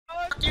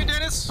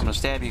this? I'm gonna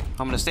stab you.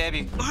 I'm gonna stab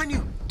you. Behind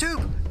you!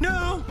 Tube!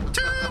 No!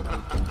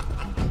 Tube!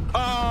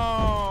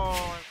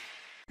 Oh!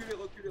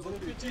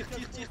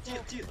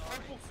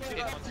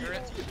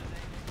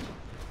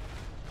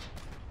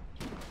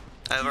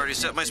 I've already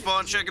set my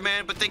spawn check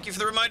command, but thank you for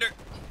the reminder.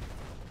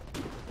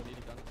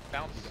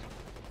 Bounce.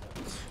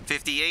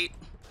 58.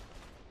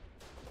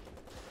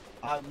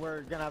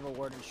 We're gonna have a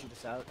warden shoot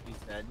us out. He's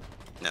dead.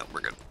 No,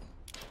 we're good.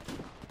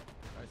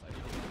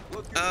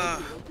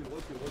 I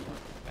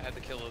had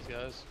to kill those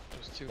guys.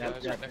 There's two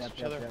guys right next to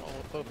each other. All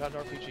both had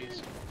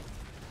RPGs.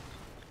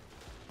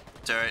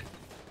 It's alright.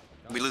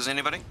 We lose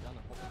anybody?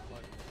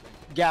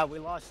 Yeah, we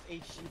lost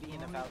HCD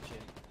in a voucher.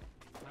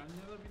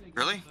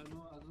 Really?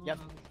 Yep.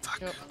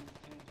 Fuck. Yep.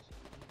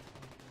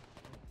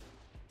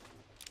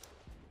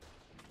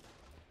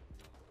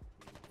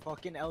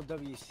 Fucking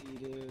LWC,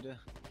 dude.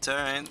 It's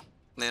alright.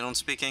 They don't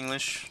speak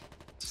English.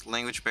 It's a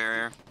language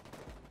barrier.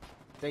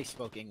 They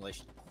spoke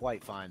English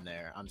quite fine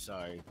there. I'm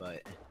sorry,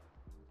 but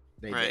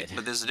they Right, did.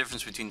 but there's a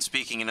difference between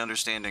speaking and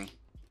understanding.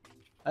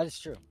 That is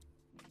true.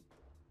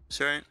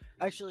 It's alright.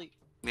 Actually,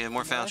 We have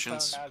more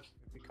falchions. If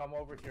you come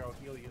over here, I'll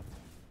heal you.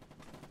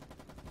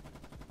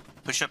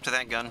 Push up to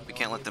that gun. We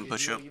can't let them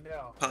push up.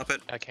 Pop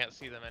it. I can't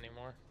see them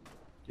anymore.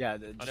 yeah,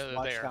 know just they're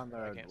watch there. down the I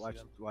road. can't see Watch,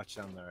 them. watch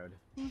down the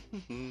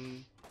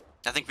road.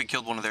 I think we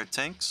killed one of their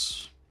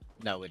tanks.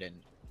 No, we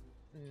didn't.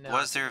 No,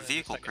 Was there a the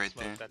vehicle second crate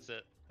smoke, there? That's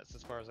it. That's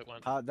as far as it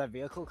went. That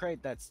vehicle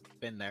crate, that's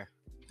been there.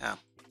 Oh.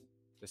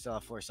 We still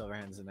have 4 silver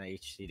hands in the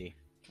HCD.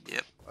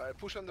 Yep.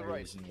 Push on the They're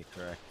right. using it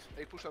correct.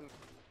 Hey, push on.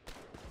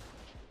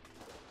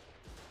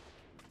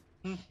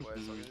 Ouais,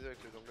 s'organiser avec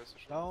les Anglais, c'est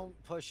chaud.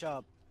 Don't push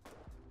up.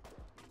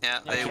 Yeah,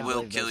 I they can't will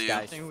believe kill those you.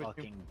 guys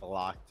fucking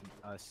blocked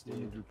us,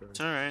 dude. It's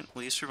alright.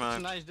 Well, you It's a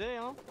survived. nice day,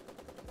 huh?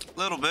 A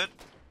little bit.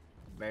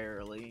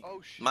 Barely.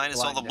 Oh shit. Minus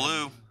all the Blind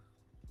blue. down.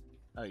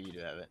 Oh, you do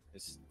have it.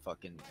 It's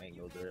fucking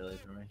angled early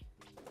for me.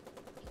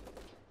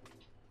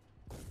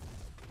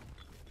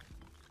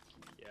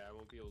 Yeah, I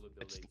won't be able to build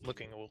It's AT.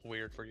 looking a little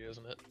weird for you,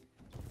 isn't it?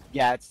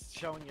 Yeah, it's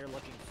showing you're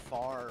looking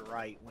far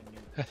right when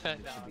you're. No, when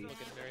you should I'm be.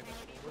 looking very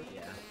much forward.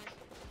 Yeah.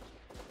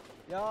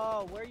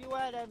 Yo, where you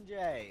at,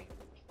 MJ?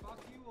 Fuck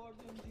you,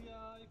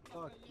 RMGI.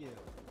 Fuck you.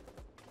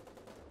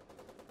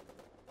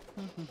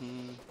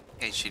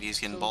 HCD's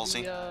getting So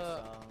ballsy.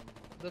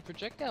 The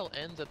projectile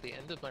ends at the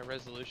end of my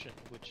resolution,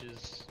 which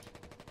is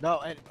No,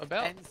 and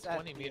about ends at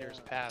 20 the, meters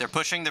past. They're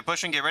pushing, get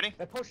ready.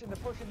 They're pushing, they're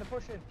pushing, they're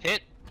pushing.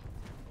 Hit!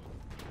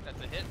 That's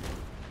a hit.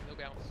 No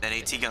bounce. That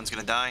AT gun's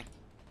gonna die.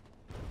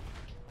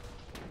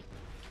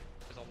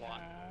 There's a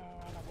lot.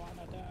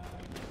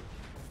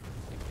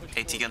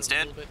 AT gun's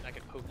dead. I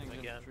can poke them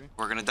again.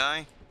 We're gonna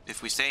die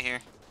if we stay here.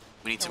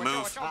 We need to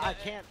move. I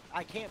can't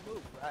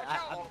move.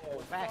 I'm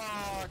back.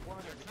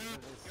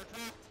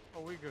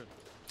 Oh, we good.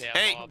 Yeah,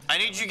 Hey, Bob. I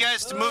need you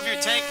guys to move your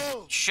tank.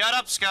 Shut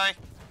up, Sky.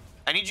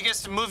 I need you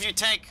guys to move your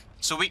tank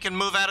so we can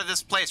move out of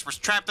this place. We're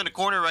trapped in a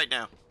corner right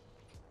now.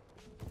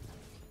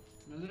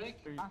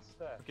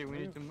 Okay, we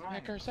need to move.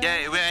 Hackers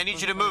Yeah, out. I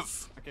need you to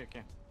move. Okay,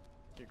 okay.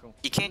 Okay, cool.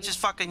 You can't just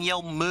fucking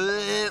yell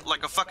 "moo"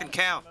 like a fucking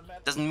cow.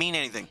 Doesn't mean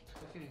anything.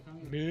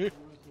 Me?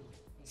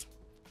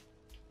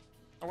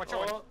 Oh, watch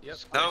out. Yep.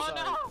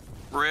 No.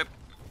 Rip.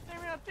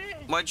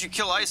 Why'd you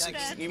kill Isaac?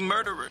 You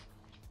murderer.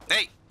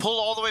 Hey, pull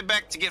all the way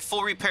back to get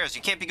full repairs.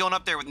 You can't be going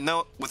up there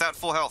without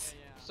full health.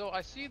 So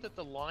I see that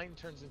the line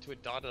turns into a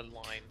dotted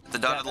line. The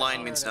dotted that's line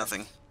where means it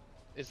nothing.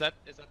 Is that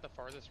the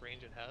farthest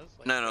range it has?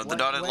 Like, No, no, the When-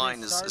 dotted when it line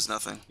is starts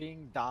nothing.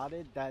 Being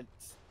dotted,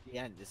 that's the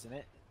end, isn't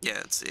it? Yeah,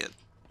 it's it.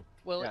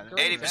 Well, Yeah, it grows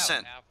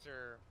 80%. out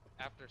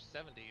after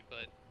 70,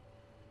 but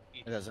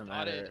it's It doesn't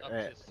dotted matter, up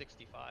right. to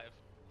 65.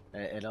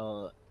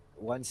 It'll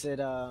once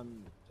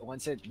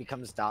it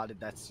becomes dotted,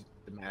 that's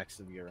the max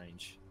of your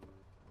range.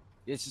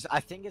 It's just I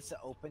think it's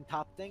the open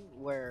top thing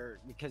where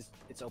because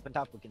it's open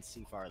top we can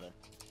see farther.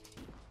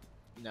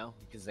 You know,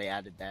 because they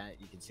added that,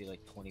 you can see like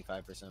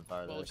 25%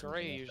 farther. Well, or something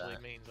gray like usually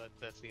that. means that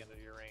that's the end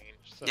of your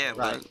range. So Yeah,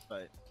 Right,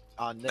 but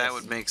on this, That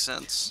would make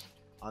sense.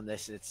 on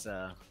this it's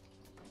the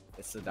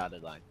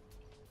dotted line.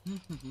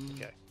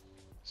 Okay.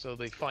 So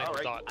the final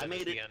Alright, dot I is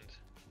made the it. end.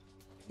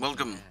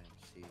 Welcome.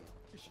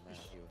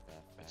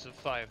 It's a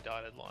 5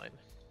 dotted line.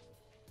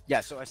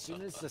 Yeah, so as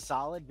soon as the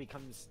solid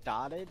becomes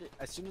dotted,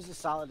 as soon as the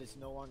solid is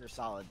no longer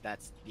solid,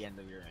 that's the end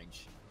of your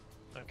range.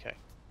 Okay.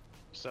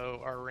 So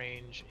our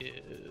range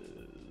is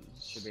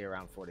Should be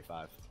around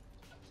 45.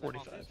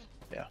 45.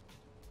 Yeah.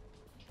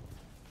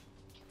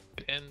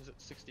 It ends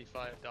at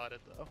 65 dotted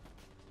though.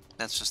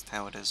 That's just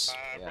how it is.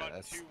 I Yeah, brought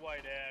that's- 2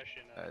 white ash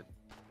and a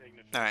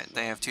Ignition. Alright,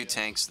 they have 2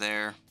 tanks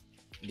there.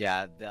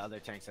 Yeah, the other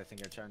tanks I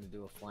think are trying to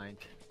do a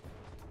flank.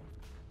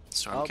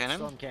 Storm cannon.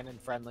 Storm cannon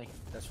friendly.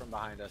 That's from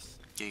behind us.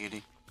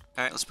 Giggity.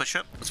 Alright, let's push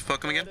up. Let's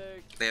poke them again.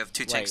 They have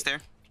 2 tanks Wait.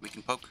 there. We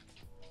can poke.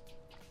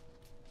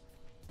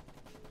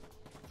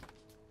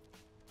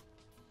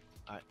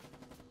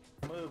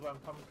 Move, I'm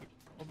coming.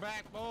 We're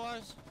back,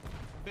 boys.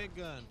 Big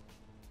gun.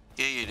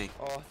 Giggity.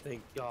 Oh,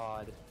 thank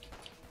God.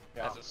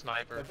 As a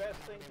sniper. The best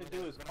thing to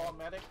do is call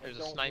medic. and There's a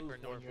don't sniper move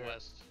when you're-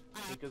 northwest.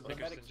 Because the Dickerson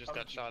medics just come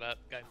got to- shot at.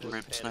 Guy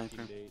Rip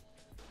sniper.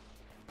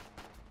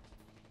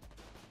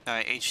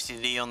 Alright,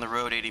 HTD on the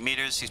road, 80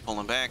 meters. He's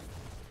pulling back.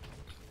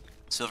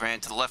 Silverhand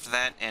to the left of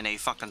that, and a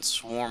fucking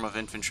swarm of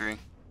infantry.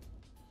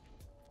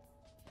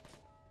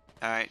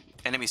 Alright,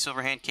 enemy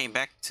Silverhand came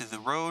back to the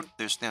road.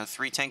 There's now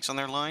 3 tanks on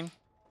their line.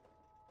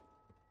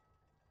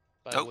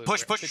 By the Oh, way, push,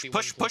 we're at push, 51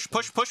 push, push,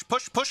 plus push, push,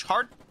 push, push,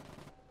 hard.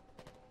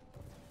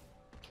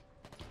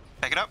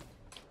 Back it up.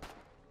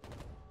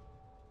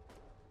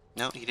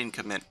 No, he didn't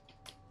commit.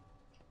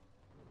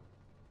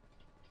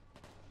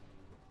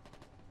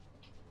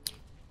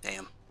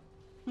 Damn.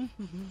 God,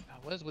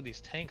 what is with these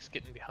tanks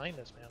getting behind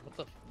us, man? What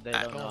the? They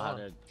I don't don't know how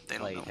know. to They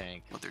play don't know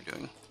tank. what they're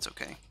doing. It's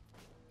okay.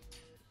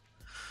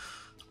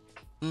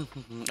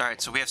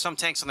 Alright, so we have some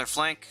tanks on their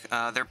flank.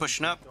 They're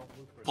pushing up.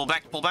 Pull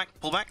back, pull back,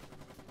 pull back.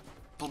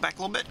 Pull back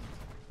a little bit.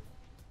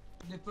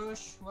 They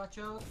push, watch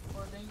out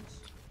for things.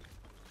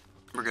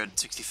 We're good.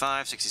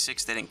 65,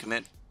 66, they didn't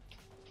commit.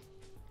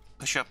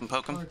 Push up and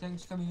poke them. More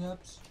things coming up.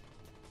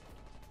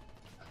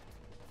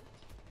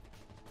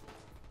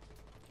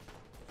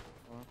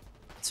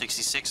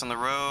 66 on the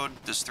road.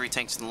 There's 3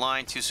 tanks in the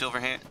line, 3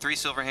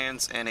 silver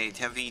hands, and a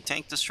heavy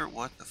tank destroyer.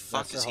 What the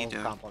fuck That's is their he whole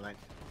doing? compliment.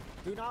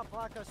 Do not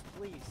block us,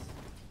 please.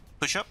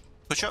 Push up,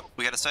 push up.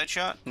 We got a side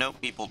shot. Nope,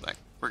 he pulled back.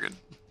 We're good.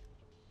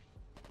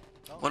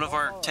 One of Don't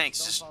our follow us, tanks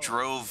don't just follow us.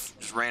 drove,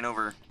 just ran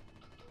over,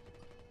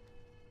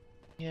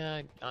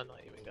 Yeah, I'm not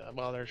even gonna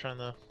bother trying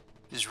to.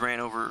 just ran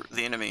over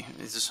the enemy.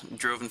 He just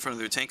drove in front of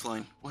their tank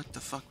line. What the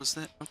fuck was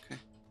that? Okay.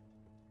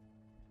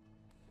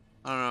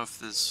 I don't know if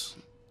this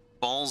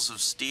balls of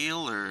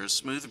steel or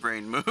smooth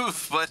brain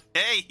move, but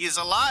hey, he's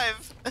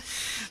alive.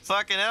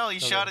 Fucking hell, he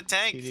shot a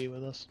tank. TD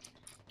with us.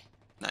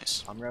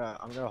 Nice. I'm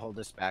gonna hold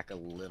this back a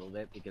little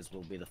bit because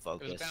we'll be the It was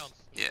focus. a bounce.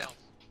 It was a Yeah.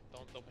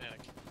 bounce. Don't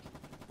panic.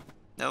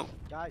 Nope.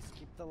 Guys,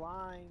 keep the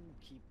line.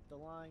 Keep the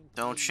line.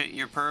 Don't please. shit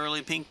your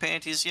pearly pink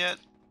panties yet.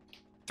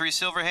 3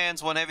 silver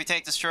hands, 1 heavy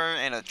tank destroyer,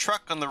 and a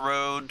truck on the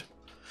road,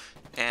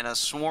 and a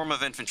swarm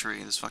of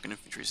infantry. This fucking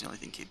infantry is the only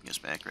thing keeping us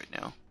back right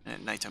now. And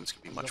at nighttime it's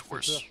gonna be much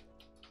worse.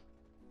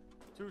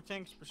 2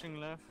 tanks pushing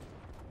left.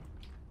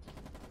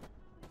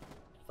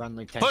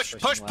 Friendly tank. Push,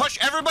 push, push!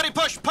 Everybody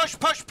push, push,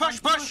 push,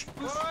 push, push!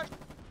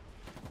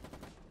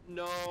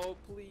 No,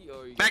 please.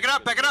 Oh, you Back it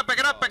up, back it up, back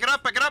it up, back it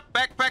up, back it up,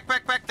 back, back,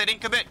 back, back. They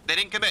didn't commit. They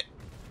didn't commit.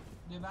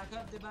 They back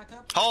up, they back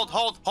up. Hold,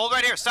 hold, hold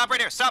right here. Stop right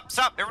here. Stop,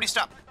 stop. Everybody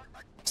stop.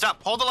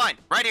 Stop. Hold the line.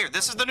 Right here.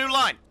 This is the new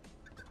line.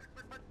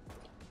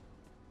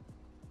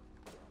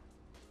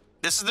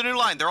 This is the new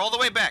line. They're all the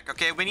way back,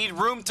 okay? We need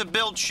room to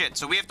build shit,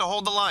 so we have to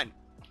hold the line.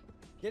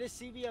 Get a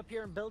CV up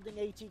here and building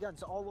AT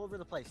guns all over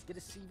the place. Get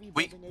a CV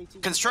We building AT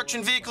guns. construction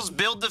all over the vehicles place.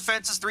 build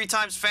defenses 3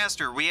 times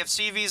faster. We have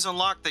CVs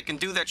unlocked that can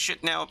do that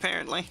shit now,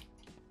 apparently.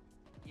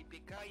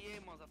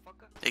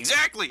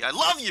 Exactly. I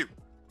love you.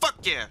 Fuck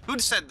yeah. Who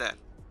said that?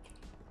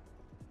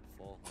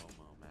 Full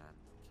homo, man.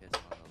 Kiss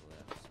on the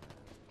lips,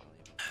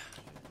 man.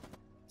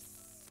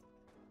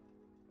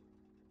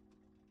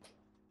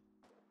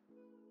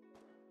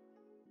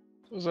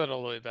 Who's that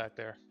all the way back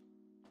there?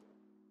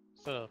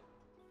 So,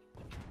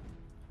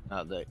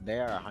 No, they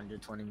are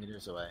 120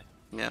 meters away.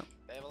 Yeah.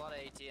 They have a lot of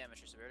AT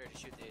amateur, so we're ready to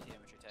shoot the AT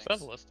amateur tanks. is that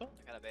Ballista?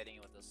 They're kind of baiting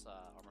it with this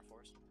armor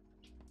force.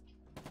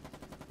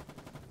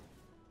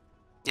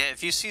 Yeah,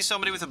 if you see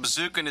somebody with a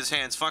bazooka in his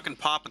hands, fucking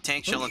pop a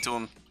tank shell into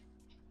him.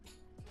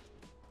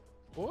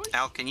 Push.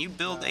 Al, can you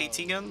build AT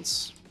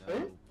guns?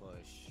 No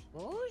push.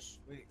 Push.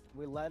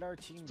 We let our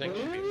team. Tank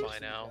build should be AT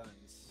fine now.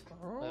 guns.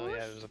 Oh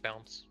yeah, it was a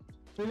bounce.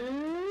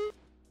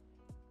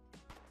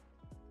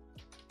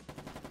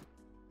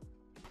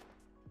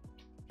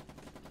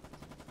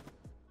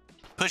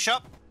 Push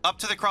up. Up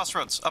to the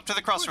crossroads. Up to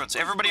the crossroads.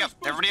 Everybody up.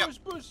 Everybody up.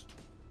 Push.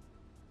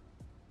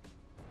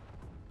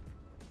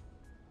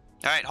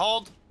 Alright,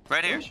 hold.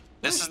 Right here.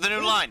 This is the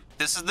new line.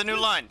 This is the new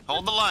line.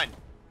 Hold the line.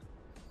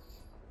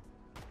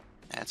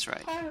 That's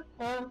right.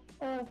 Oh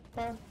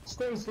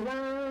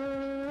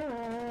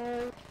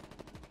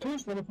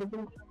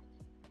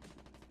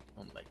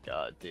my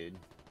god, dude.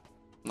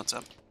 What's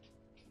up?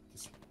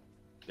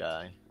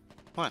 Guy.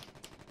 What?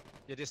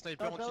 Il y a des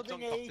snipers Start au-dessus de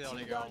building tank par terre,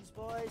 les AT gars. guns,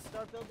 boys.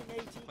 Start building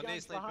AT Prenez les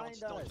guns snipers behind au-dessus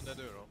de tank, us. il y en a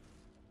 2 là.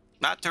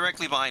 Not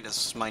directly behind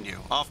us, mind you.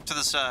 Off to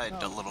the side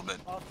No. a little bit.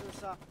 Off to the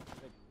side.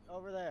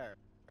 Over there.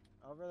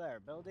 Over there.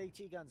 Build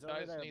AT guns over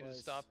Guys there, need boys.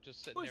 to stop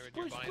just sitting Push, there with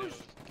your push, binos.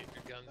 push. Get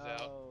your guns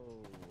out.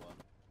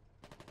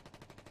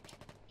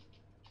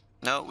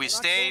 No, we Not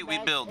stay, we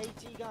sandbags, build.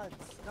 AT guns,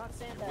 not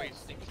You're sandbags.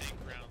 wasting tank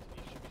rounds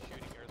when you should be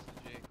shooting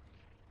RSG.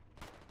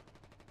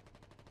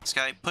 This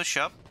guy, push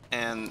up,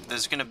 and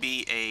there's gonna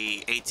be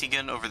a AT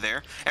gun over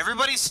there.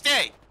 Everybody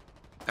stay!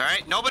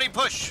 Alright, nobody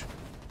push!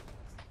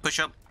 Push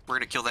up. We're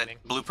gonna kill that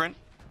blueprint.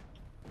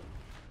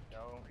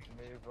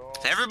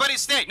 Everybody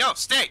stay! No,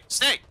 stay!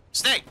 Stay!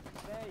 Stay!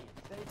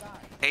 Stay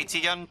back.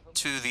 AT gun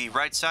to the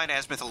right side,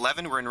 Azimuth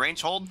 11. We're in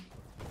range. Hold.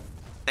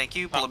 Thank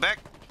you. Pull it back.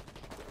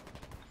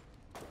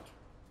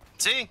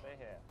 See?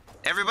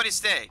 Everybody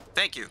stay.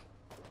 Thank you.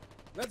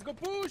 Let's go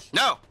push.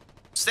 No!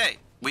 Stay.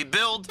 We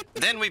build,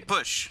 then we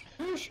push.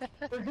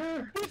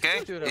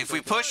 Okay? If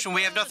we push and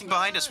we have nothing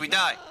behind us, we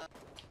die.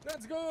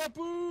 Let's go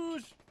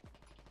push.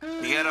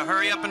 You gotta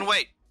hurry up and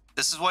wait.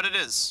 This is what it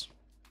is.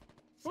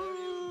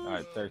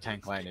 Alright, third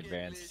tank line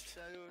advanced.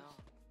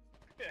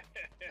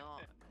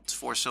 It's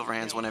 4 silver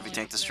hands, 1 heavy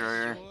tank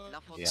destroyer.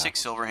 Yeah. 6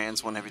 silver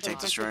hands, 1 heavy tank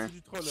destroyer.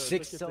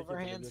 6 silver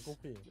hands?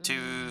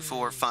 2,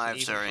 4,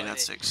 5, sorry, not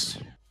 6.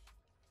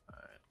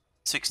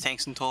 6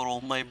 tanks in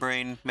total. My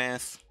brain,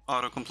 math,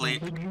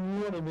 autocomplete.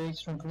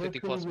 50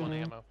 plus 1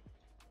 ammo.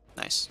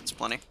 Nice, it's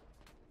plenty.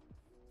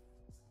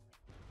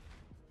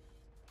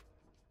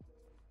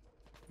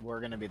 We're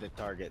gonna be the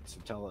target, so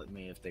tell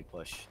me if they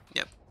push.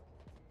 Yep.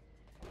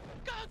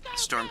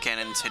 Storm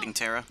cannons hitting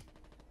Terra.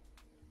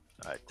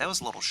 Alright. That was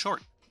a little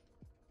short.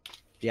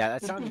 Yeah,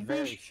 that sounds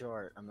very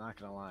short, I'm not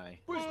gonna lie.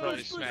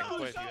 Probably smack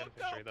quite a few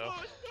infantry though.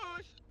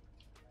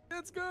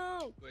 Let's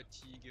go!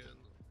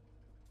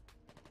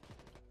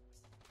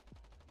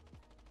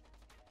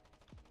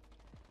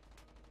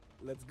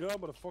 Let's go,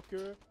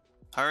 motherfucker.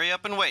 Hurry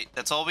up and wait.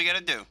 That's all we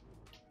gotta do.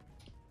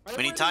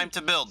 We need time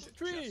to build.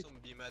 3,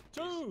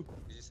 2,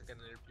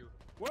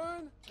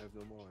 1.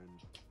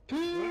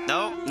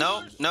 No,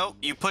 no, no.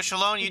 You push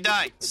alone, you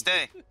die.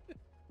 Stay.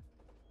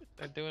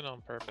 They're doing it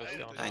on purpose,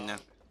 don't they? I know.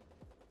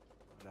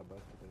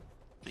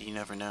 But you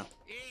never know.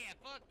 Yeah,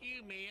 fuck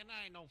you, man.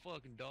 I ain't no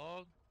fucking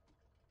dog.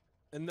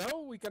 And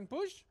now we can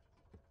push?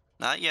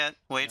 Not yet.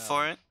 Wait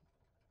for it.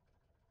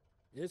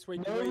 Yes,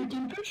 wait, wait.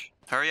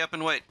 Hurry up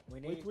and wait. We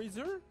Wait, wait,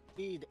 sir.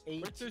 need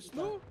 8. Wait, there's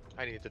no.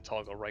 I need to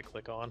toggle right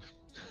click on.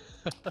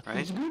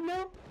 Right?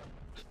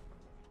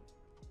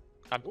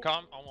 I'm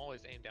always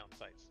aim down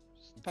sights.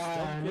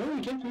 No,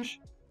 we can push.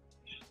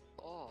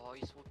 Oh,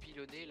 ils sont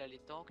pilonnés là les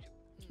tanks.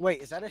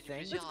 Wait, is that a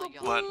thing? Let's go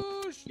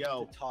What? push!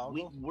 Yo, The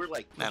toggle? we're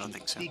like I don't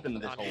think so. deep in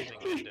this I'm hole. using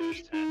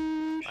Windows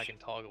 10. I can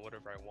toggle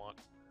whatever I want.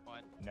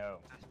 No.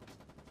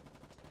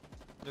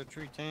 The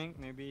 3 tank,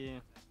 maybe.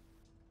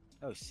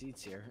 Oh,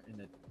 seats here in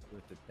the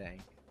with the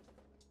thing.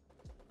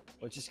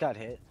 What just got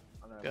hit?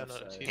 On our Got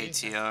left another side.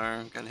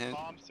 ATR got hit.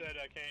 Mom said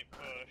I can't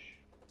push.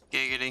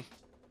 Giggity.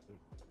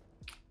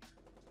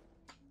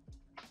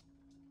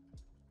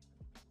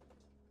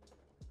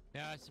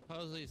 Yeah,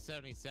 supposedly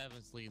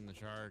 77's leading the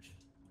charge.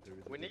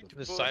 We need to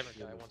This push. silent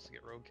guy wants to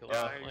get road killed.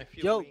 Yeah. apparently.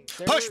 Yo,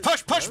 Push,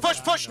 push, push, push,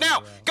 push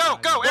now! Go,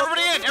 go!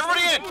 Everybody in!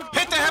 Everybody in!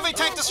 Hit the heavy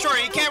tank destroyer!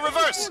 He can't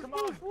reverse! Come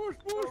on, push,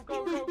 push,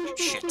 go, go, go,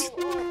 Shit.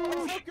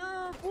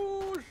 Motherfucker,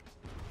 push!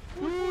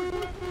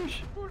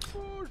 Push, push,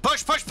 push!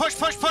 Push, push, push,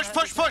 push, push,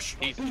 push, push!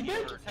 He's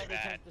hurt Heavy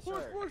bad. tank Push,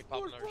 destroyer. push,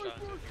 Pop push, another push, shot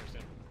into push! it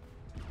here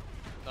soon.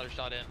 Another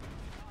shot in.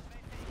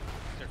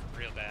 They're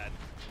real bad.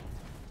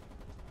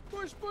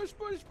 Push, push,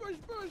 push, push,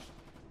 push!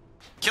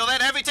 Kill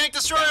that heavy tank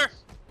destroyer!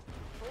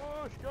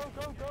 Push, go,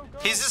 go, go, go!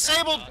 He's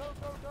disabled! Go,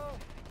 go, go!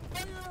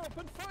 Fire,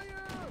 open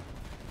fire!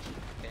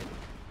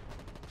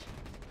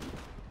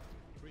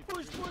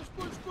 Push, push,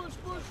 push, push,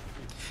 push!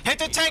 Hit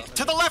the tank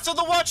to the left of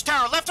the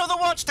watchtower! Left of the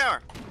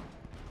watchtower!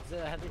 Is it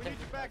a heavy We tank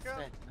need to back up.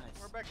 Nice.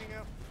 We're backing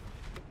up.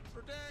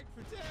 Protect,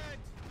 protect!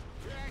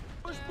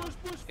 Push, push,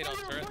 push, Hit on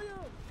fire, turret. fire!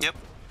 Yep.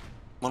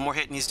 One more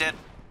hit and he's dead.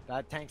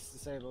 That tank's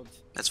disabled.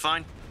 That's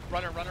fine.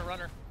 Runner, runner,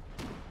 runner.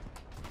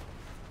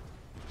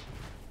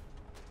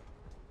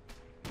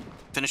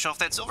 Finish off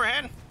that silver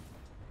hand.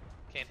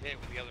 Can't hit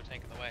with the other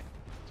tank in the way.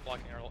 It's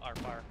blocking our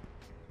fire.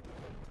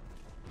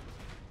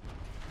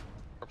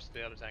 Corpse to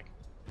the other tank.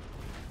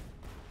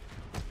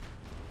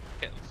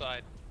 Hit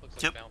inside. Looks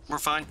like Yep, bounce. we're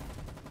fine.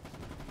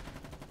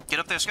 Get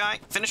up there, Sky.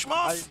 Finish him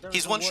off. There's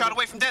He's a one shot warden.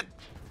 away from dead.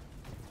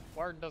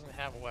 Warden doesn't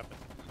have a weapon.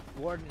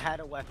 Warden had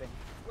a weapon.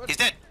 He's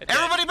dead. It's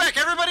Everybody back!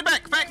 Everybody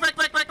back! Back! Back!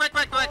 Back! Back! Back!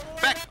 Back!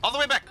 Back! Back! All the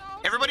way back!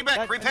 Everybody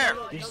back! Repair.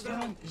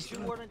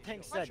 Two warden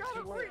tanks dead.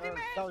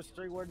 That was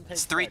 3 warden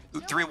tanks.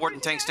 It's three warden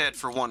tanks dead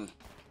for 1.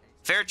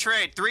 Fair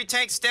trade. 3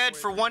 tanks dead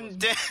for 1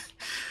 dead.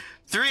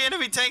 3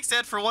 enemy tanks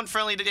dead for 1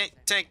 friendly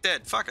tank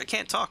dead. Fuck! I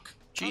can't talk.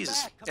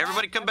 Jesus.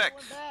 Everybody come back.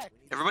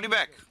 Everybody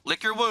back.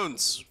 Lick your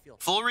wounds.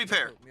 Full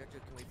repair.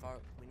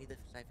 We need the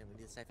siphon. We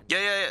need the siphon. Yeah,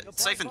 yeah, yeah.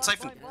 Siphon,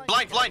 siphon.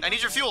 Blind, blind. I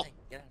need your fuel.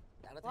 Get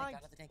out of the Blind, tank,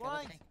 out of the tank, out of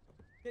blind. the tank.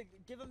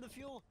 Give him the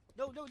fuel.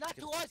 No, no, not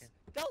Give to us a us. second.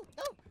 No,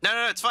 no. No,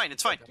 no, no. It's fine.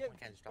 It's fine. Drop one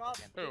can, just drop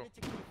the can. Rob, Who? give it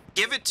to Keith.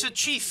 Give it to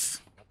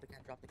Chief. Drop the can,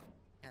 drop the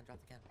can, drop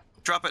the can.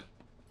 Drop it.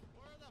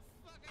 Where the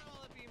fuck are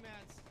all the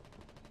B-mats?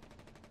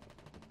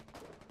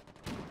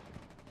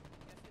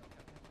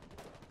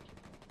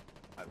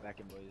 Alright, back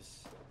in,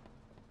 boys.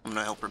 I'm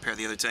gonna help repair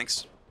the other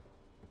tanks.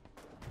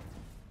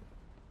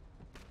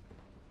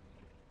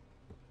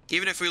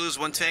 Even if we lose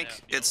 1 tank,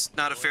 it's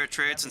not a fair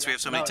trade since we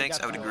have so many No, you tanks.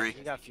 got I would fuel. agree.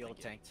 You got fuel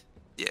tanked.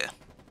 Yeah.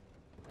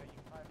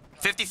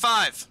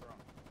 55.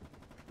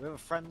 We have a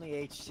friendly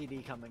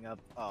HCD coming up.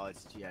 Oh,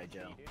 it's G.I.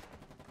 Joe.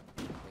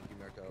 Thank you,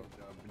 Muerto.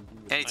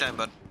 Anytime,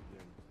 bud.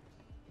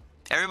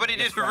 Everybody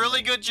did a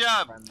really good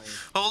job. Friendly.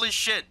 Holy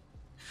shit.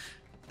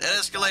 That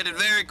escalated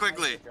very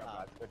quickly. Good job,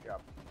 lads. Good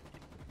job.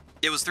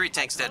 It was 3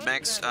 tanks dead,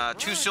 Max.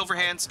 2 silver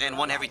hands and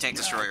 1 heavy tank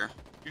destroyer.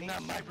 You're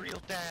not my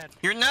real dad.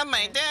 You're not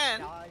my dad.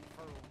 Died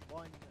for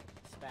 1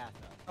 spatha.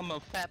 I'm a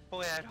fat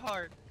boy at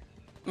heart.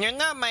 You're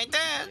not my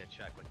dad.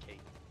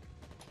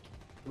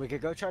 We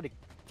could go try to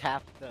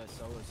tap the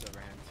solo silver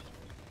hands.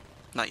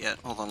 Not yet.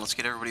 Hold on. Let's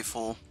get everybody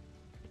full.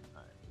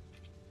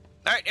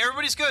 All right. right,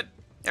 everybody's good.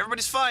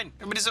 Everybody's fine.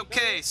 Everybody's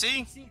okay.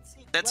 See?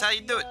 That's how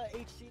you do it.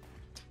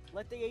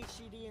 Let the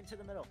HCD into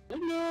the middle.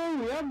 No,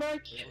 we are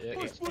back. Yeah,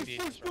 Push, push, HCD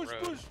push, is a push,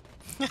 road.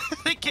 push.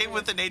 They came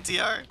with an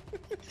ATR.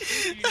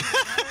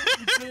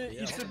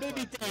 It's a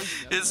baby tank.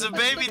 It's a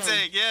baby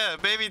tank. Yeah,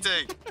 baby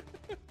tank.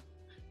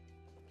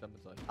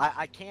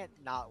 I can't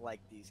not like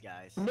these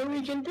guys. No,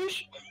 we can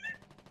push.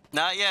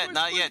 Not yet.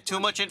 Not yet. Too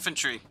much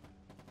infantry.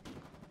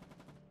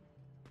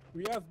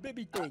 We have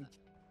baby tank.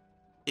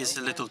 It's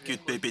a little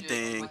cute baby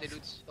tank.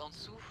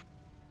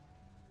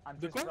 I'm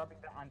De just quoi? dropping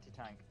the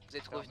anti-tank. Vous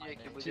êtes revenu avec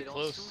le Too modèle en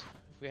close. dessous.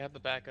 If we have the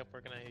backup,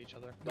 we're gonna hit each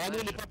other. Bah non,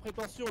 on n'est pas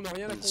prétentieux, on n'a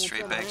rien à compenser.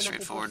 Straight on a back, rien à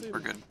straight forward. compenser.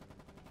 We're good.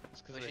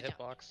 It's because of the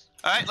hitbox.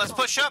 All right, let's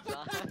push up.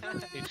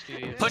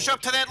 HDD is Push up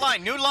to that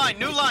line. New line.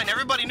 New line.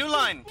 Everybody, new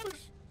line. Push.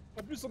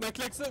 En plus, on a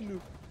klaxon,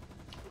 nous.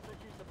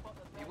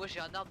 Mais moi j'ai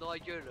un arbre dans la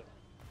gueule.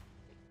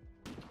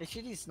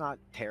 HCD's not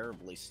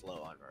terribly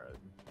slow on road.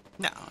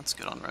 No, it's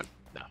good on road.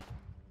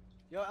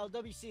 Yo,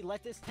 LWC,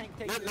 let this tank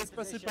take your Laisse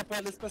passer position.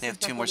 papa, laisse passer They have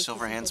papa, two more laisse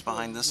silver passer hands papa.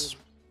 behind this.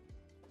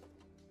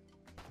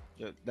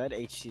 Yo, that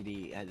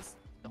HCD has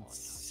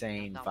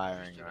insane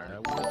firing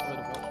arm.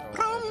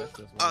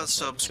 A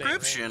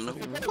subscription?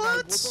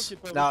 What?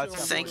 No,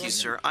 it's Thank you,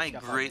 sir. I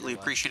greatly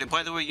appreciate it.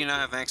 By the way, you now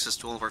have access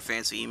to all of our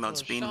fancy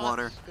emotes, bean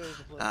water,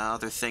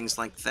 other things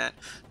like that.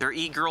 They're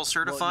e-girl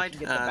certified.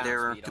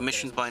 They're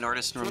commissioned by an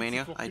artist in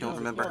Romania. I don't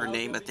remember her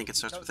name. I think it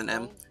starts with an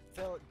M.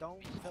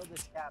 Don't fill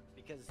this gap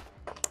because.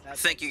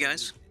 Thank you,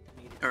 guys.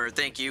 Or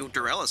thank you,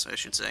 Durelis, I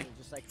should say,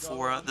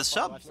 for the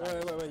sub.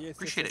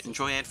 Appreciate it.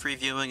 Enjoy ad-free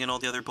viewing and all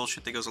the other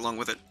bullshit that goes along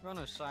with it.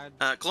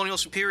 Colonial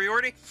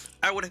superiority?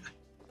 I would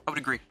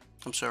agree.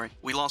 I'm sorry.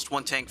 We lost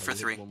one tank for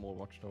 3. One more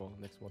watchtower,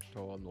 next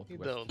watchtower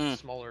northwest. The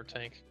smaller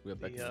tank, We are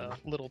back the to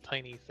little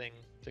tiny thing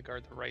to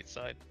guard the right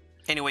side.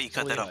 Anyway, you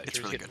cut that So, up. yeah, It's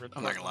you're really getting good. rid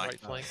I'm not of gonna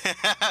the lie. right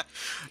flank.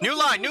 New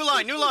line, new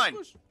line, new line!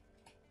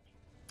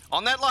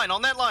 On that line,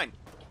 on that line!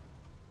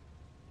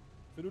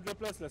 Fais-nous de la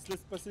place là,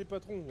 laisse passer les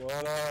patrons,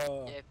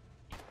 voilà. Yep.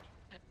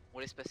 On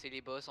laisse passer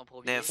les boss en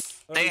premier.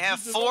 They have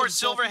 4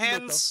 silver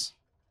hands,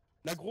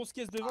 La grosse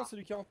caisse devant, c'est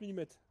du 40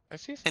 mm. I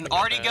see an something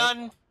arty bad.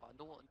 gun. Ah,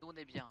 nous on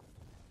est bien.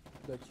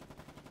 D'accord.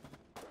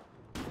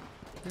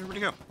 Where'd he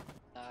go?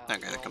 On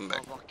Okay, they're coming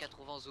back. va avoir 80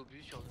 obus sur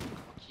tranquille.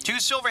 2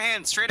 silver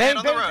hands straight ahead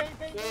on the road.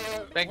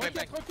 Bang, bang,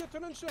 bang.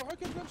 Rocket launcher on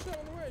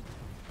the way.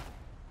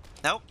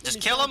 Nope,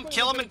 just kill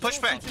him and push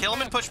back. Kill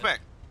him and push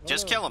back.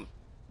 Just kill him.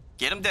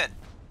 Get him dead.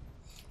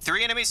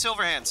 3 enemy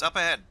silver hands up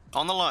ahead,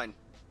 on the line.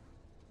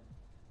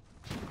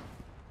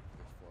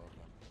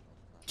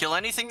 Kill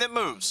anything that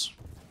moves.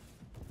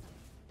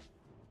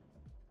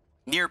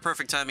 Near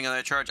perfect timing on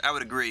that charge, I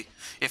would agree.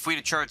 If we'd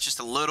have charged just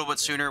a little bit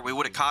sooner, we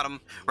would have caught him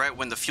right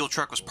when the fuel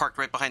truck was parked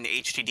right behind the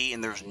HTD,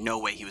 and there's no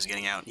way he was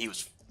getting out. He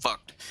was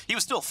fucked. He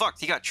was still fucked.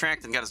 He got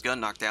tracked and got his gun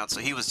knocked out, so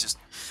he was just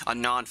a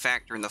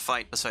non-factor in the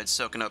fight besides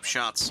soaking up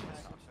shots.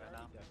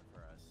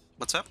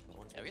 What's up?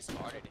 Yeah, we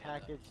started.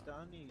 Package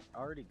done,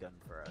 already gun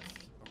for us.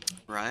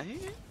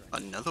 Right?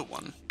 Another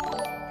one.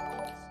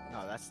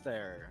 No, that's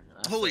their.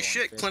 Holy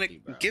shit,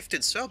 Clinic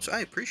gifted subs. I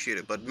appreciate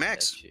it, but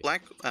Max,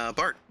 Black,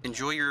 Bart,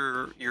 enjoy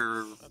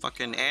your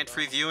fucking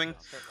ad-free viewing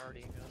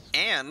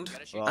and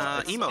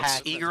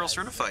emotes, e-girl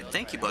certified.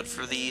 Thank you, bud,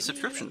 for the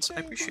subscriptions. I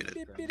appreciate it.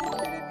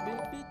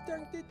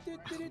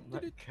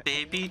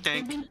 Baby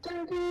tank.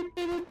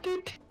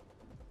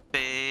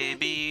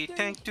 Baby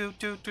tank, do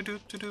do do do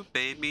do do.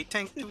 Baby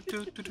tank, do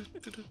do do do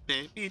do do.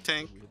 Baby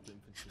tank.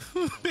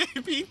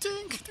 Baby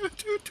tank, do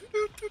do do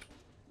do do.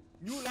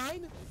 New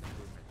line?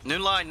 New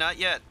line, not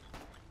yet.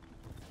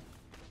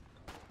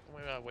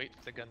 I'm gonna wait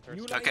for the gun first.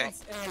 New line Okay.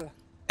 is L.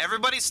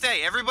 Everybody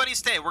stay, everybody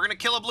stay. We're gonna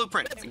kill a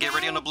blueprint. Get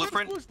ready on the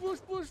blueprint. Push, push,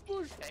 push,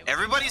 push.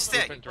 Everybody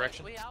stay. Different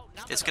direction.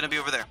 It's gonna be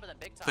over there.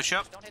 Push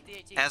up.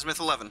 Azimuth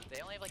 11.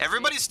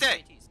 Everybody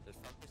stay.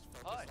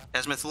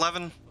 Azimuth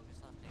 11.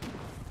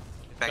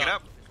 Back it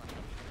up.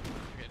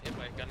 You're getting hit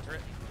by a gun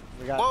turret.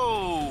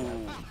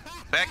 Whoa!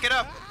 Back it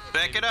up.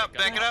 Back it up.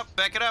 Back it up.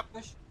 Back it up.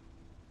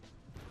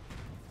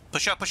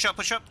 Push up. Push up.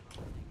 Push up.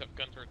 Got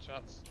gun turret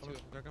shots. Too.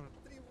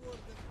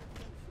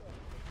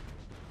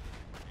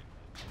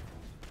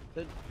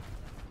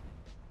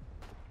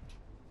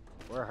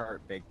 We're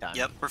hurt big time.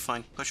 Yep, we're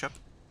fine. Push up.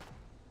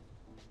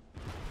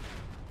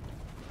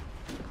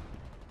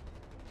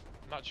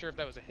 I'm not sure if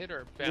that was a hit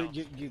or a bounce.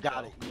 You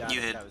got it.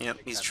 You hit. That was Yep,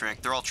 big he's time.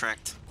 tracked. They're all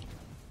tracked.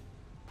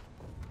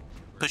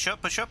 Push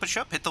up. Push up. Push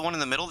up. Hit the one in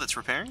the middle that's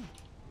repairing.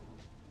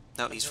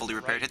 No, he's fully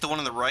repaired. Hit the one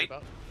on the right.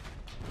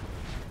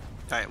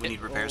 Alright, we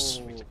need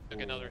repairs. We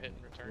took another hit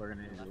in return. We're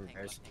gonna need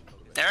repairs.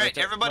 Alright,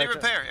 everybody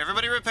repair.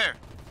 Everybody repair.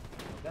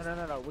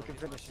 No. We can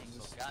finish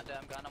this.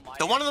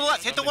 The one on the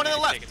left. Hit the one on the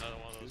Take left. another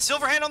one of those.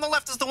 Silver hand on the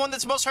left is the one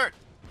that's most hurt.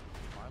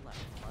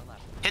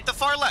 Hit the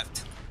far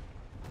left.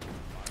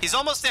 He's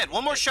almost dead.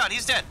 One more shot.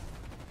 He's dead.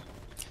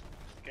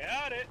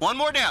 Got it. One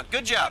more down.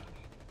 Good job.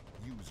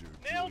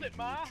 Nailed it,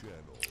 Ma.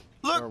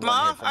 Look, We're one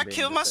Ma, hit from I being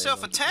killed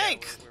myself a disabled.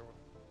 tank.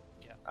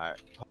 Alright.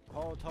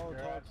 Hold. You're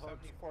at 74%.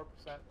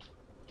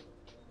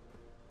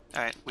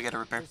 Alright, we gotta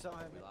repair. Please don't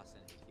have We it. lost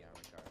an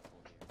ATR charge.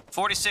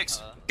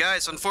 46.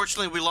 Guys,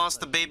 unfortunately, we lost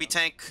the baby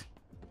tank.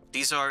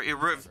 These are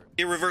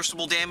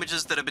irreversible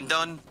damages that have been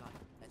done.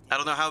 I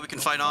don't know how we can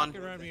fight on.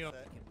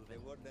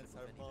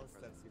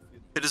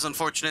 It is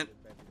unfortunate.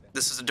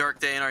 This is a dark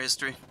day in our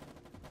history.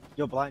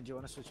 Yo, Blind, do you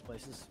want to switch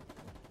places?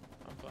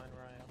 I'm fine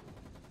where I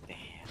am.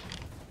 Damn.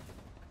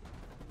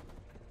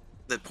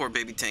 That poor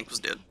baby tank was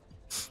dead.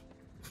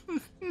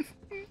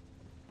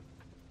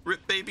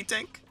 Rip baby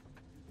tank.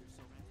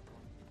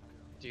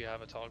 Do you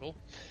have a toggle?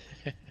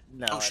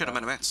 No. Oh shit, I'm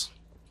out of mats.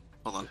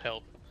 Hold on.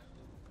 Help.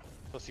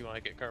 Plus you want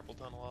to get carpal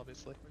tunnel,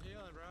 obviously.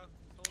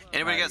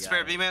 Anybody got you spare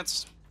got it.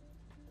 B-mats?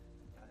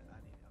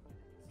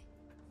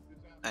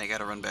 I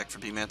gotta run back for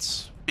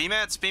B-mats.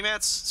 B-mats,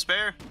 B-mats,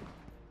 spare.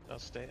 I'll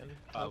stay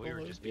in. we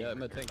were just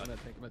I'm a tank, I'm a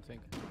tank.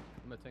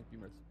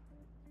 B-mats.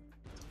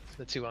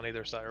 The two on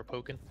either side are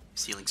poking.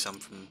 Stealing some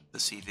from the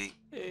CV.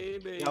 Hey,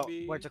 baby.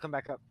 Yo, wait to come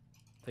back up.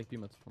 Take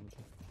B-mats from the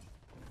tank.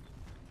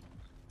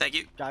 Thank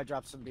you. Guy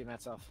dropped some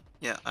B-mats off.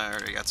 Yeah, I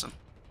already got some.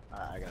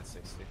 I got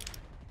 60.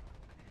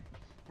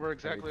 Where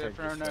exactly at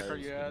Farronneck are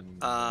you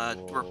at?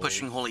 We're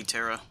pushing Holy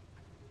Terra.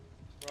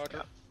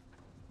 Roger.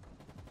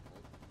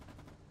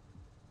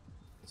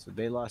 So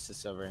they lost a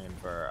silver hand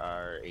for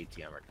our AT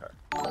armored car.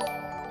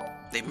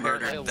 They Apparently a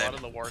murdered lot that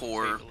of the war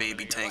poor stayed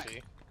baby eliminated,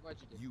 tank.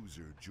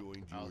 User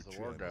joined How's your the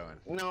war channel.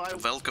 going? No, I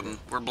Welcome.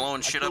 We're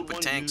blowing shit up with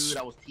tanks. Dude,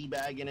 I was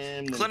teabagging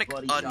him. and Clinic,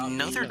 Buddy shot me.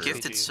 another They're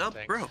gifted easy sub,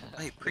 tanks. bro.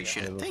 I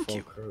appreciate it. Thank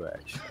you. Crew,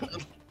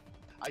 actually.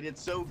 I did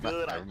so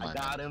good. I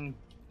got him.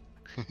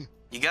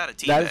 You got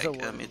a That is a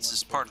teabag. It's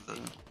just part of the,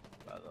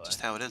 By the way.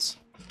 just how it is.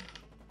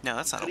 No,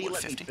 that's not a Did he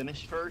let me 150.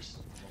 finish first?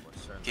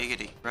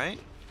 Giggity, right?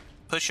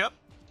 Push up.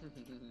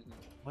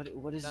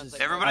 What is this?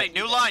 Everybody,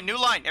 new line, new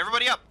line.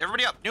 Everybody up,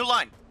 new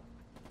line.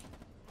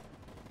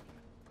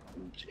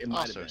 It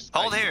might have been.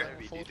 Hold here.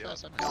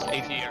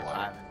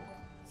 ATR.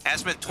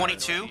 Asmith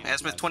 22,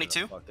 Asmith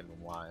 22. Fucking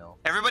while.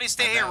 Everybody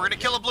stay here. We're gonna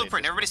kill a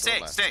blueprint. Everybody stay,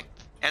 stay.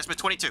 Asmith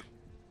 22.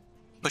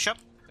 Push up.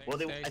 Well,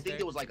 I think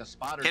there was like a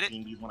spotter Hit it.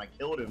 team because when I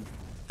killed him,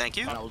 Thank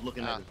you. and I was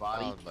looking at his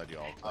body, I'll let you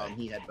all play.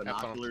 he had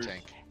binoculars,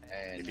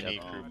 and If you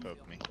need crew,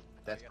 poke me.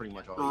 that's pretty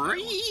much all.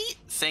 he had.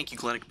 Thank you,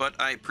 Clinic, but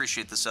I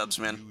appreciate the subs,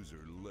 man. User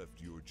left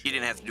your channel. You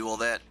didn't have to do all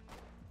that.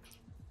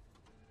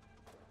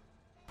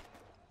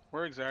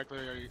 Where exactly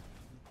are you?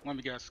 Let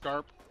me guess,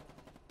 Scarp?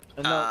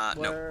 No,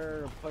 no.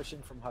 we're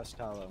pushing from Husk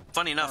Hollow.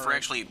 Funny enough, we're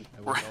actually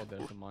we're all there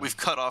for mine. we've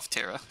cut off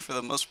Terra for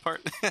the most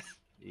part.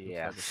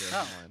 Yeah.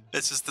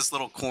 It's just this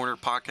little corner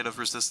pocket of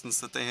resistance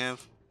that they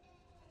have.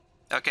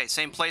 Okay,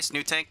 same place,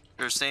 new tank,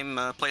 or same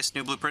place,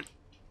 new blueprint.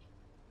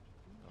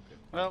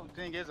 Well, the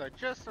thing is, I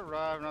just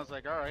arrived and I was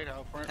like, alright,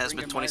 I'll bring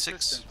Hazmat in 26. my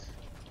assistance.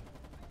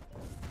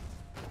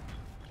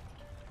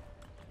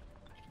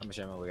 How much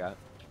ammo we got?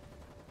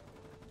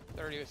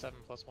 37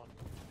 plus 1.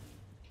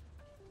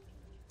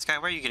 Sky,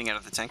 where are you getting out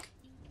of the tank?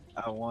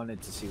 I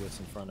wanted to see what's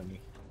in front of me.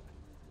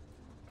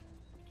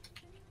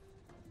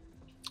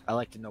 I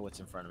like to know what's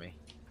in front of me.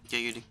 Yeah,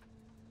 you do.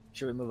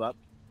 Should we move up?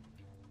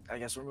 I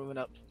guess we're moving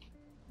up.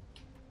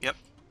 Yep.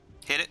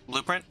 Hit it.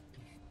 Blueprint.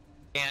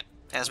 Can't.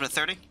 Azimuth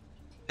 30.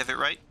 Pivot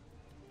right.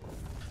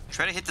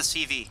 Try to hit the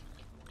CV.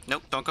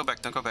 Nope, don't go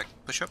back, don't go back.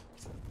 Push up.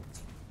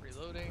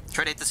 Reloading.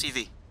 Try to hit the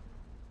CV.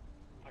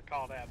 I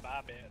call that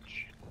my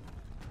bitch.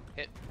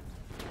 Hit.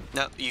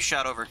 No, you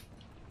shot over.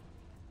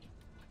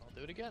 I'll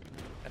do it again.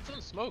 That's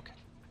some smoke.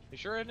 You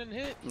sure I didn't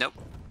hit? Nope.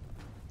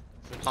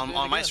 So just do On it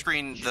my again.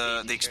 screen,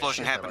 the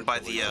explosion happened by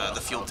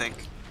the fuel tank.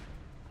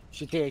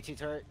 Shoot the AT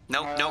turret.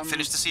 Nope, nope,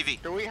 finish the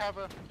CV. Do we have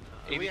a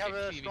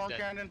AV-50 storm dead.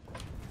 cannon?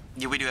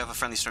 Yeah, we do have a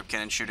friendly storm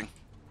cannon shooting.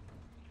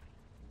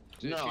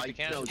 Dude, No, shoot I the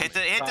cannon. killed Hit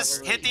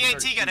the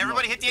AT gun.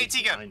 Everybody hit the AT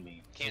gun. Behind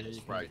me. Cannon.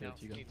 Right. No,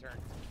 you turn.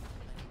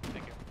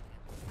 Thank you.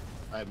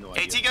 I have no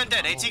idea. AT gun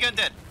dead. AT gun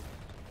dead.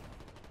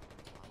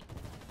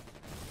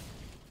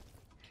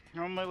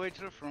 On my way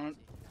to the front.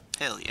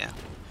 Hell yeah.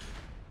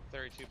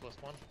 32 plus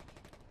 1.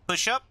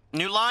 Push up.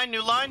 New line.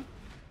 New line.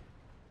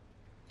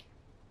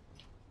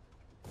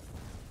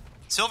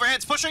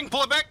 Silverhand's pushing.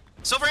 Pull it back.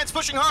 Silverhand's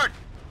pushing hard.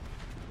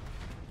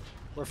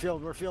 We're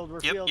filled. We're filled. We're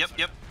Yep, filled. yep,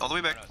 yep. All the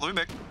way back. All the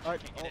way back. All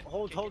right.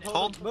 Hold.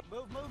 Hold. Move.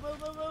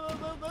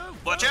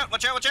 Move. Watch out.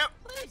 Watch out. Watch out.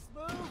 Please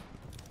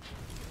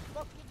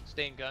move.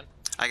 Stain gun.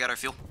 I got our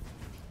fuel.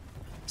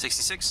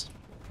 66.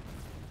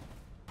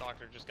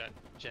 Doctor just got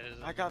jetted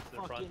I got to the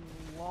front. fucking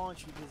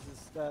launched because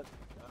it's that.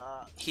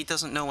 He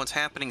doesn't know what's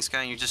happening,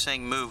 Sky, and you're just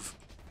saying move.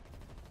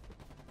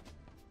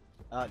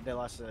 They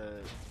lost the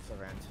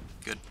Silverhand.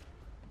 Good.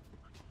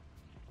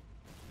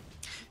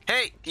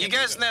 Hey, you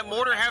guys in that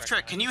mortar half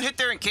track, can you hit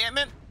their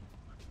encampment?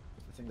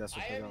 I think that's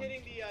what they're going.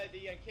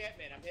 the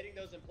encampment. I'm hitting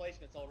those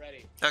emplacements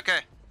already. Okay.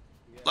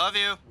 Love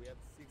you. We have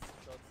 6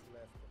 shots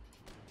left.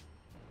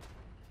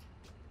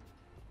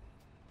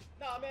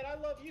 Nah, man, I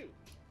love you.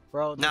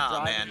 Bro,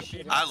 Nah, man.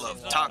 I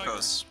love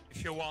tacos.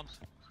 If you want.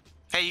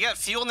 Hey, you got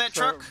fuel in that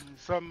truck?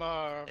 Some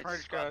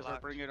French guys are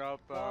bringing up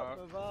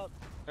Move up.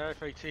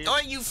 FAT. Oh,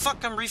 you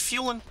fucking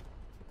refueling.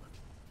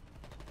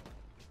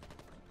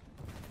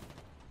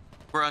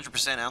 We're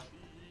 100% now.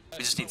 We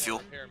just need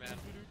fuel. Here, man.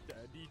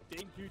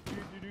 thank you,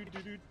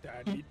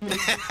 daddy.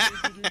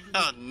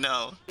 Oh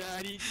no.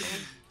 Daddy,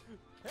 thank.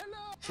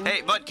 Hello.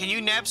 Hey, bud, can you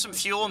nab some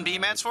fuel and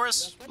B-mats for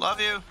us? Love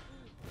you.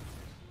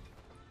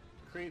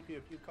 Creepy,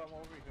 if you come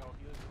over, he'll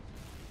heal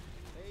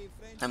you.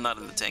 I'm not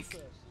in the tank.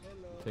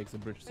 Takes a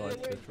bridge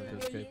side to try to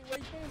escape.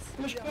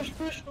 Push.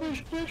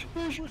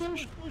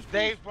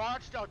 They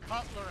launched a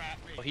cutler at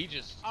me. Well, he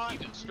just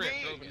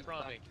straight drove in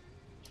front of me.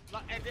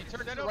 And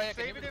instead of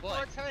saving it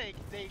for a tank,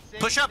 they saved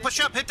Push up, it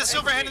push up, hit the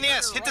silver hand in the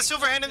ass. Hit the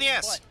silver hand in the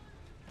ass. What?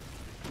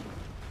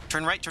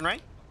 Turn right, turn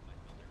right.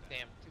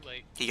 Damn, too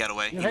late. He got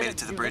away. He made it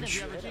to the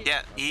bridge.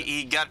 Yeah,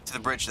 he got to the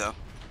bridge though.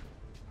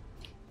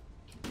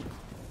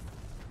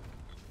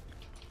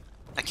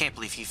 I can't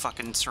believe he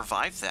fucking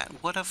survived that.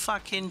 What a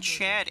fucking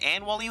Chad.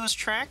 And while he was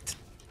tracked?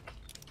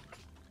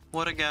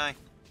 What a guy.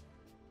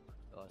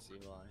 Oh, I see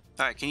why.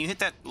 Alright, can you hit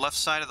that left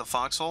side of the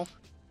foxhole?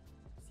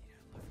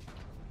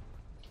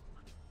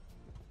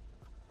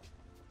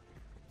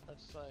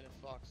 Left side of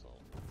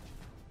Foxhole.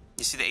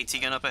 You see the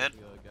AT gun up ahead?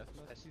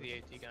 I see the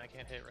AT gun. I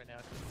can't hit it right now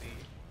because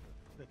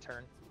of the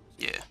turn.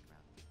 Yeah.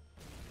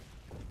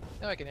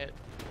 No, I can hit.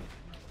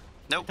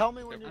 Nope. Tell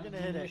me when you're gonna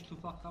hit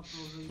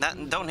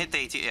it. Don't hit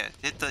the AT. Yeah,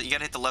 you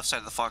gotta hit the left side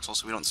of the foxhole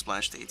so we don't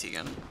splash the AT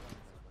gun.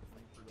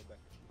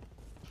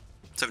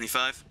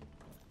 75.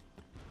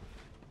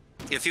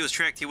 If he was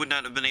tracked, he would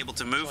not have been able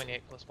to move.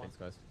 28 plus 1. Thanks,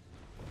 guys.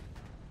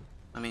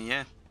 I mean,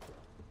 yeah.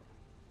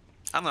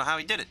 I don't know how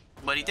he did it,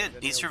 but he did.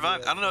 He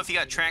survived. I don't know if he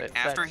got tracked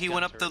after he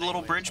went up the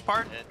little bridge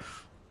part,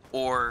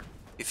 or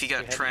if he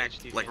got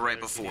tracked like right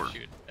before,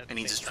 and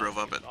he just drove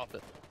up it.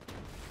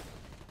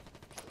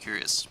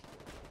 Curious.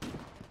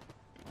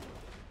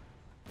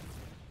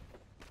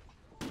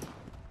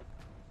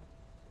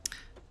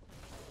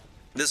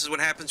 This is what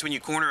happens when you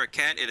corner a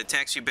cat, it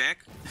attacks you back.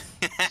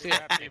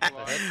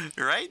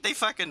 Right? They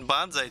fucking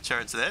bonsai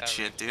charts that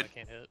shit, dude. I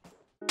can't hit.